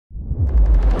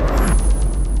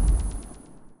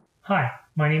Hi,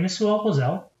 my name is Sualp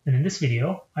Ozel, and in this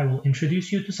video, I will introduce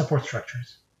you to support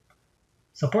structures.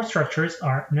 Support structures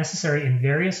are necessary in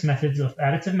various methods of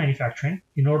additive manufacturing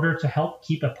in order to help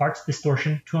keep a part's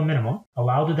distortion to a minimum,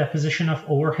 allow the deposition of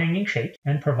overhanging shapes,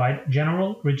 and provide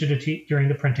general rigidity during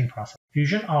the printing process.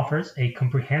 Fusion offers a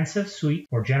comprehensive suite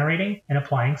for generating and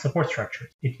applying support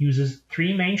structures. It uses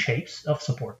three main shapes of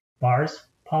support: bars,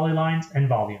 polylines, and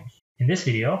volumes. In this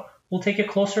video, we'll take a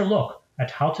closer look at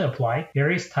how to apply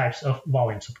various types of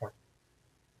volume support.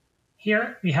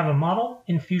 Here we have a model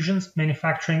in Fusion's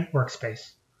manufacturing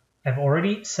workspace. I've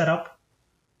already set up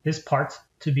this part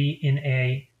to be in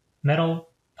a metal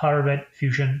Powderbed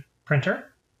Fusion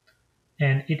printer,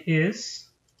 and it is,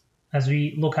 as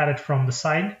we look at it from the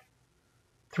side,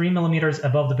 3 millimeters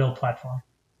above the build platform.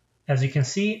 As you can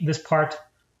see, this part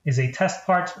is a test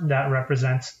part that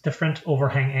represents different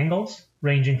overhang angles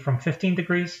ranging from 15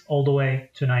 degrees all the way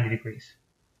to 90 degrees.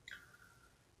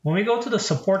 When we go to the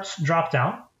supports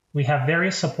dropdown, we have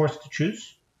various supports to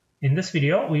choose. In this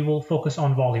video, we will focus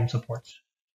on volume supports.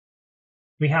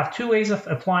 We have two ways of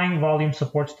applying volume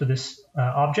supports to this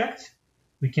object.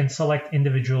 We can select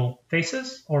individual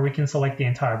faces, or we can select the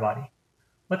entire body.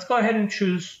 Let's go ahead and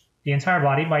choose the entire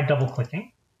body by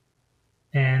double-clicking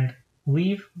and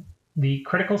leave the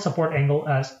critical support angle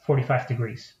as 45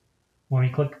 degrees. When we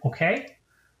click OK,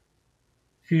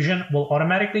 Fusion will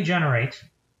automatically generate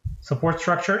support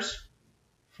structures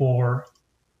for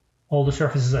all the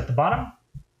surfaces at the bottom,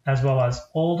 as well as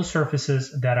all the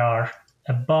surfaces that are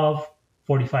above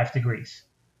 45 degrees.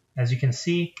 As you can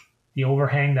see, the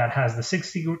overhang that has the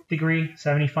 60 degree,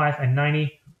 75, and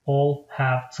 90 all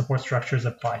have support structures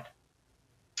applied.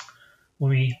 When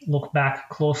we look back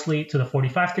closely to the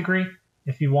 45 degree,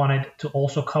 if we wanted to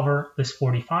also cover this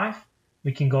 45,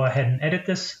 we can go ahead and edit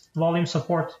this volume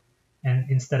support,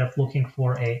 and instead of looking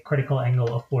for a critical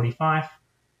angle of 45,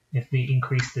 if we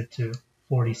increased it to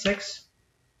 46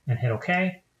 and hit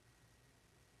OK,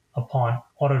 upon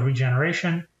auto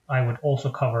regeneration, I would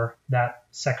also cover that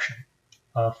section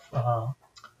of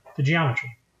the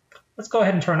geometry. Let's go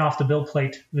ahead and turn off the build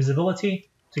plate visibility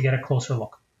to get a closer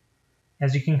look.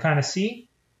 As you can kind of see,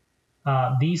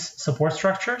 these support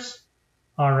structures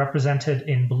are represented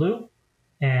in blue,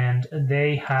 and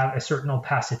they have a certain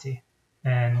opacity.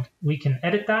 And we can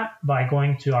edit that by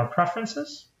going to our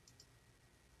preferences,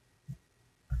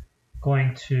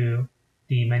 going to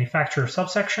the manufacturer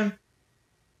subsection,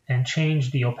 and change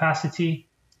the opacity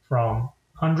from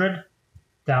 100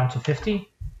 down to 50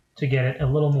 to get it a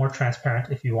little more transparent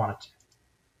if you wanted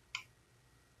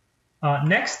to.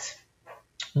 Next,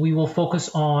 we will focus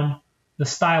on the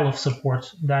style of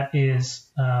support that is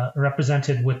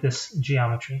represented with this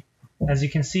geometry. As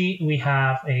you can see, we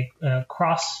have a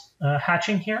cross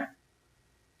hatching here,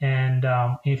 and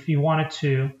if you wanted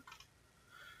to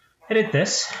edit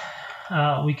this,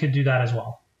 we could do that as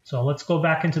well. So let's go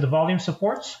back into the volume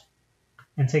supports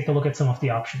and take a look at some of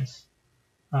the options.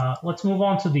 Let's move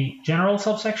on to the general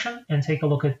subsection and take a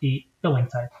look at the filling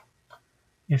type.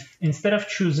 If instead of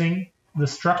choosing the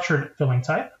structured filling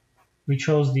type, we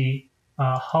chose the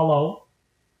hollow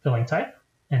filling type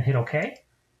and hit OK,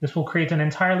 this will create an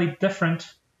entirely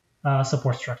different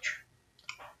support structure.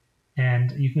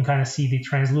 And you can kind of see the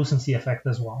translucency effect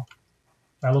as well.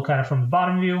 If I look at it from the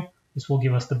bottom view, this will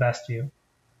give us the best view.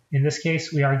 In this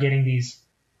case, we are getting these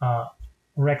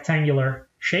rectangular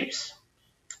shapes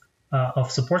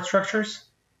of support structures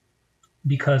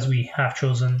because we have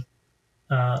chosen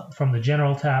from the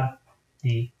General tab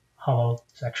the hollow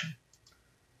section.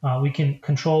 We can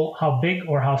control how big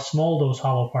or how small those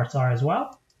hollow parts are as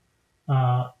well.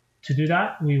 To do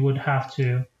that, we would have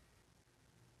to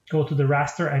go to the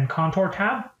Raster and Contour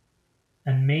tab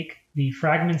and make the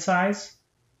fragment size,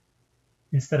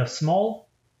 instead of small,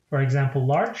 for example,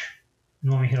 large.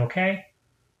 And when we hit OK,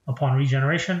 upon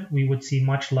regeneration, we would see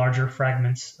much larger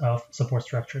fragments of support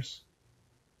structures.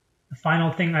 The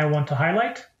final thing I want to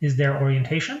highlight is their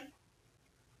orientation.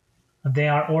 They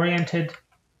are oriented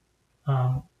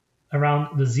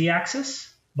around the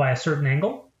z-axis by a certain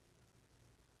angle.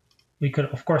 We could,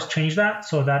 of course, change that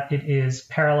so that it is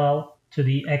parallel to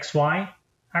the XY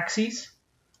axes.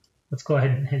 Let's go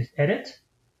ahead and hit Edit,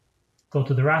 go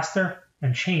to the raster,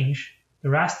 and change the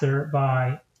raster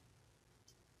by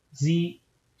Z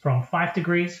from 5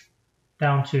 degrees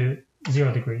down to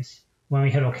 0 degrees. When we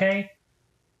hit OK,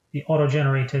 the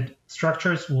auto-generated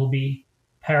structures will be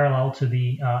parallel to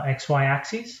the XY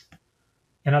axes.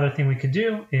 Another thing we could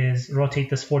do is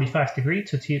rotate this 45 degree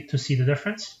to see the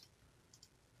difference,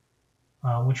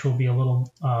 which will be a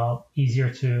little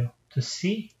easier to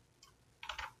see.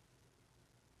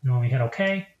 And when we hit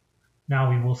OK, now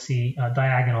we will see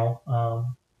diagonal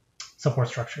support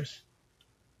structures.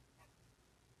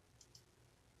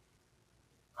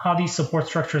 How these support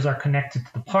structures are connected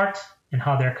to the part and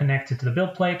how they're connected to the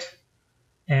build plate,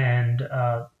 and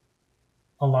a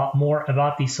lot more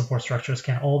about these support structures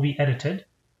can all be edited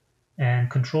and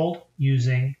controlled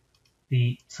using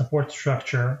the support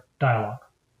structure dialog.